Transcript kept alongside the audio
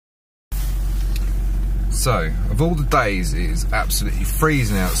So, of all the days it is absolutely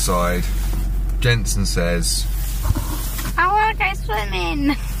freezing outside, Jensen says, I want to go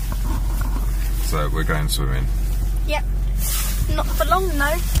swimming. So we're going swimming. Yep. Not for long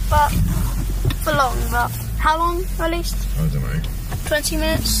though, but for long. But how long at least? I don't know. 20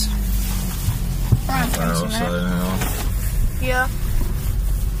 minutes? Around 20 minutes. So now. Yeah.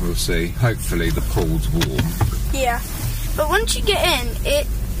 We'll see. Hopefully the pool's warm. Yeah. But once you get in,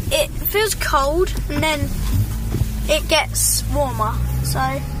 it feels cold and then it gets warmer. So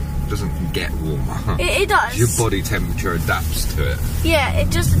It doesn't get warmer. it does. Your body temperature adapts to it. Yeah, it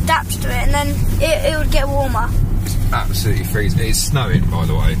just adapts to it and then it would get warmer. Absolutely freezing. It's snowing, by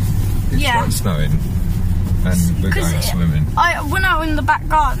the way. It's Yeah. like snowing. And we're going swimming. I went out in the back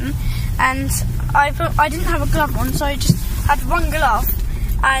garden and I didn't have a glove on, so I just had one glove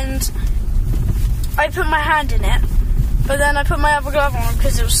and I put my hand in it, but then I put my other glove on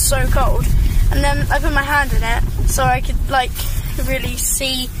because it was so cold, and then I put my hand in it so I could like really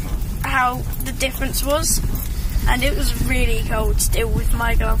see how the difference was, and it was really cold still with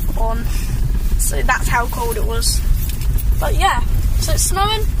my glove on, so that's how cold it was. But yeah, so it's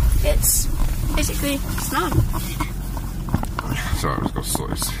snowing, it's basically snowing. Sorry, I've just got to sort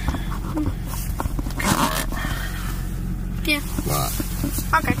this. Yeah. But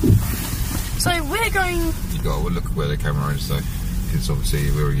Okay. So we're going. you got to look at where the camera is, though, because obviously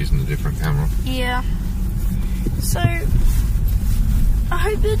we were using a different camera. Yeah. So I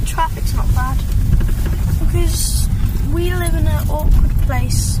hope the traffic's not bad because we live in an awkward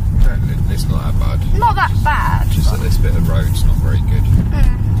place. It's not that bad. Not that bad. Just that this bit of road's not very good.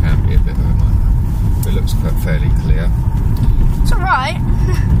 Can be a bit of a nightmare. It looks quite fairly clear. It's alright.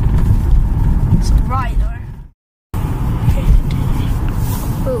 It's alright though.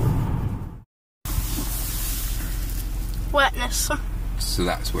 Ooh. Wetness. So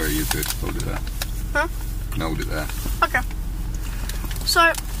that's where you're good. Hold it there. Huh? Hold it there. Okay.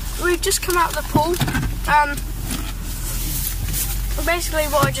 So we've just come out of the pool. Basically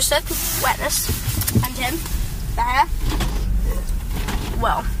what I just said, wetness, and him, there.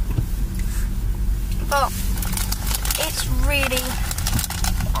 Well, but it's really,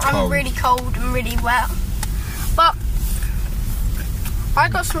 I'm really cold and really wet. But I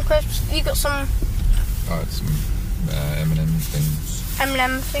got some crisps. You got some Some M&M things.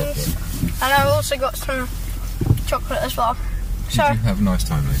 M&M things, and I also got some chocolate as well. So Did you have a nice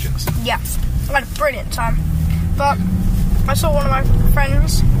time though, Jensen? yeah, I had a brilliant time. But I saw one of my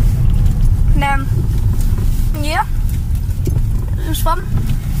friends, and yeah, it was fun.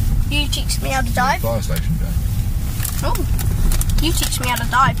 You teach me how to dive. Fire station, Jack. Oh, you teach me how to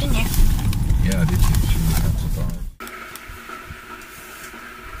dive, didn't you? Yeah, I did teach you how to dive.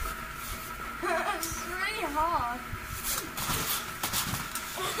 It's really hard.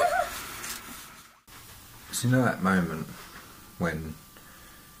 So you know that moment when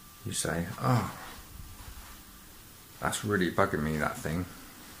you say, oh, that's really bugging me, that thing,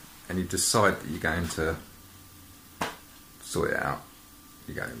 and you decide that you're going to sort it out.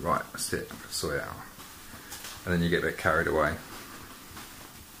 You go, right, that's it, I'm going to sort it out. And then you get a bit carried away.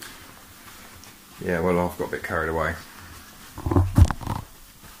 Yeah, well, I've got a bit carried away.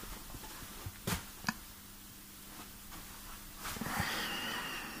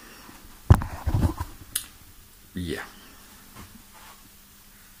 Yeah.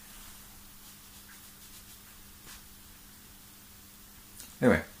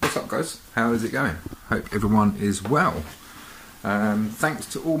 Anyway, what's up guys? How is it going? Hope everyone is well. Thanks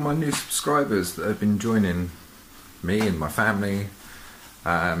to all my new subscribers that have been joining me and my family.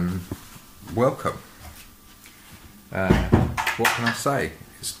 Welcome. What can I say?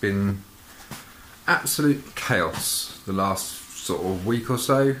 It's been absolute chaos the last sort of week or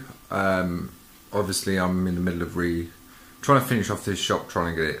so. Obviously I'm in the middle of trying to finish off this shop,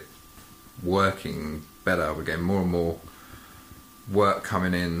 trying to get it working better. We're getting more and more work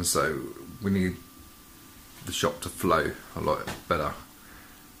coming in, so we need the shop to flow a lot better,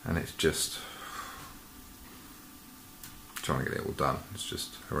 and it's just trying to get it all done. It's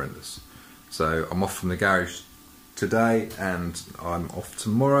just horrendous. So I'm off from the garage today and I'm off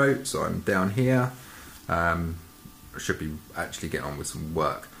tomorrow, so I'm down here. I should be actually getting on with some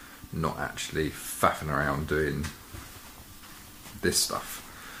work, not actually faffing around doing this stuff,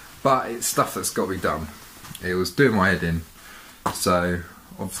 but it's stuff that's got to be done. It was doing my head in. So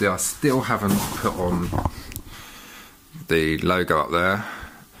obviously I still haven't put on the logo up there.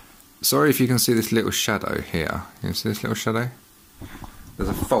 Sorry if you can see this little shadow here. You can see this little shadow? There's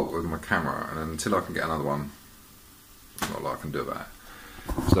a fault with my camera, and until I can get another one, there's not a lot I can do about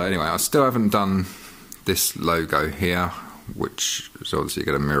it. So anyway, I still haven't done this logo here, which is obviously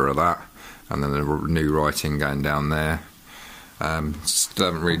going to mirror that, and then the new writing going down there. Still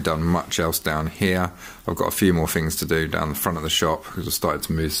haven't really done much else down here. I've got a few more things to do down the front of the shop because I started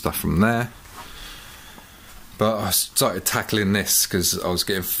to move stuff from there. But I started tackling this because I was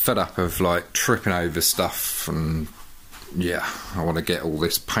getting fed up of like tripping over stuff, and yeah, I want to get all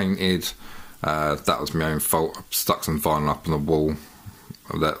this painted. That was my own fault. I stuck some vinyl up on the wall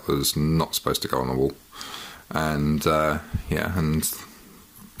that was not supposed to go on the wall, and yeah, and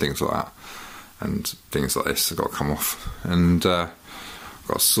things like that, and things like this have got to come off, and I've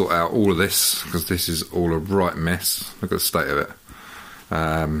got to sort out all of this because this is all a right mess. Look at the state of it.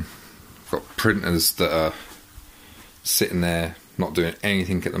 I've got printers that are sitting there not doing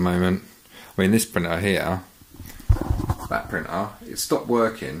anything at the moment. I mean, this printer here, that printer, it stopped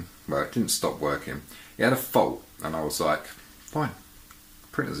working. Well, it didn't stop working. It had a fault, and I was like, fine,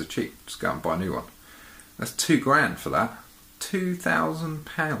 printers are cheap, just go and buy a new one. That's £2,000 for that.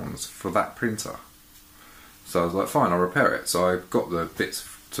 £2,000 for that printer. So I was like, fine, I'll repair it. So I got the bits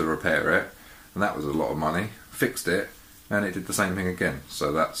to repair it, and that was a lot of money. Fixed it, and it did the same thing again.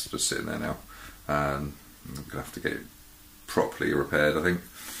 So that's just sitting there now. I'm going to have to get it properly repaired, I think.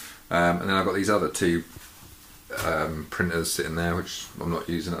 And then I've got these other two printers sitting there, which I'm not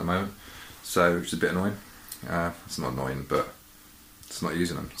using at the moment. So, which is a bit annoying. It's not annoying, but it's not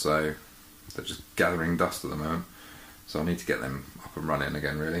using them. So, they're just gathering dust at the moment. So I need to get them up and running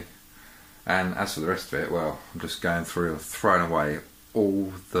again, really. And as for the rest of it, well, I'm just going through and throwing away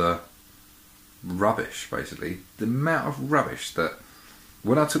all the rubbish, basically. The amount of rubbish that,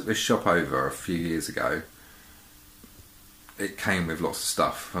 when I took this shop over a few years ago, it came with lots of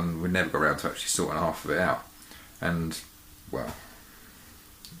stuff, and we never got around to actually sorting half of it out. And, well,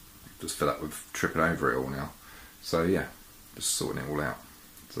 just fed up with tripping over it all now. So yeah, just sorting it all out.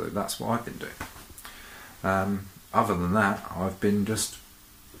 So that's what I've been doing. Other than that, I've been just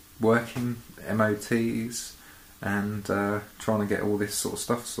working MOTs and trying to get all this sort of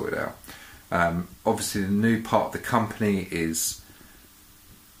stuff sorted out. Obviously the new part of the company is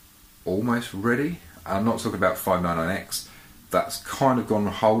almost ready. I'm not talking about 599X. That's kind of gone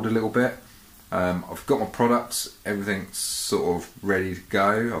on hold a little bit. I've got my products, everything's sort of ready to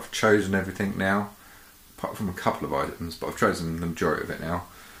go. I've chosen everything now, apart from a couple of items, but I've chosen the majority of it now,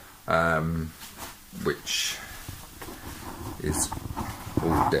 which is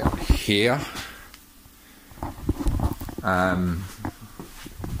all down here.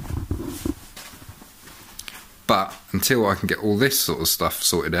 But until I can get all this sort of stuff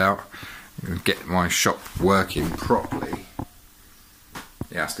sorted out and get my shop working properly,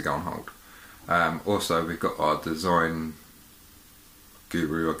 it has to go on hold. Also, we've got our design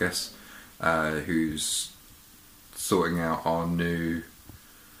guru, I guess, who's sorting out our new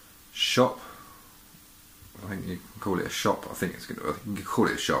shop. I think you can call it a shop. I think you can call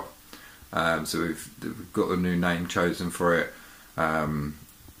it a shop. So we've got the new name chosen for it.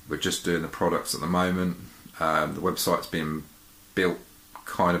 We're just doing the products at the moment. The website's being built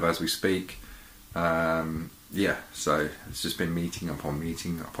kind of as we speak. Yeah, so it's just been meeting upon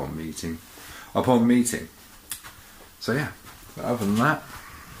meeting upon meeting upon meeting. So yeah, but other than that,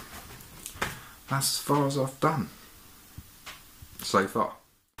 that's as far as I've done so far.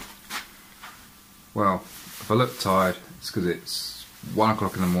 Well, if I look tired, it's because it's 1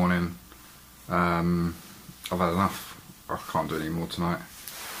 o'clock in the morning. I've had enough. I can't do any more tonight.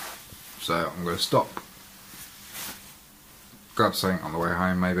 So I'm going to stop, grab something on the way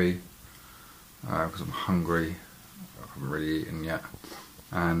home maybe, because I'm hungry. I haven't really eaten yet.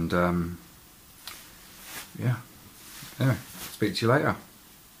 And yeah, anyway, speak to you later.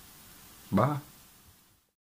 Bye.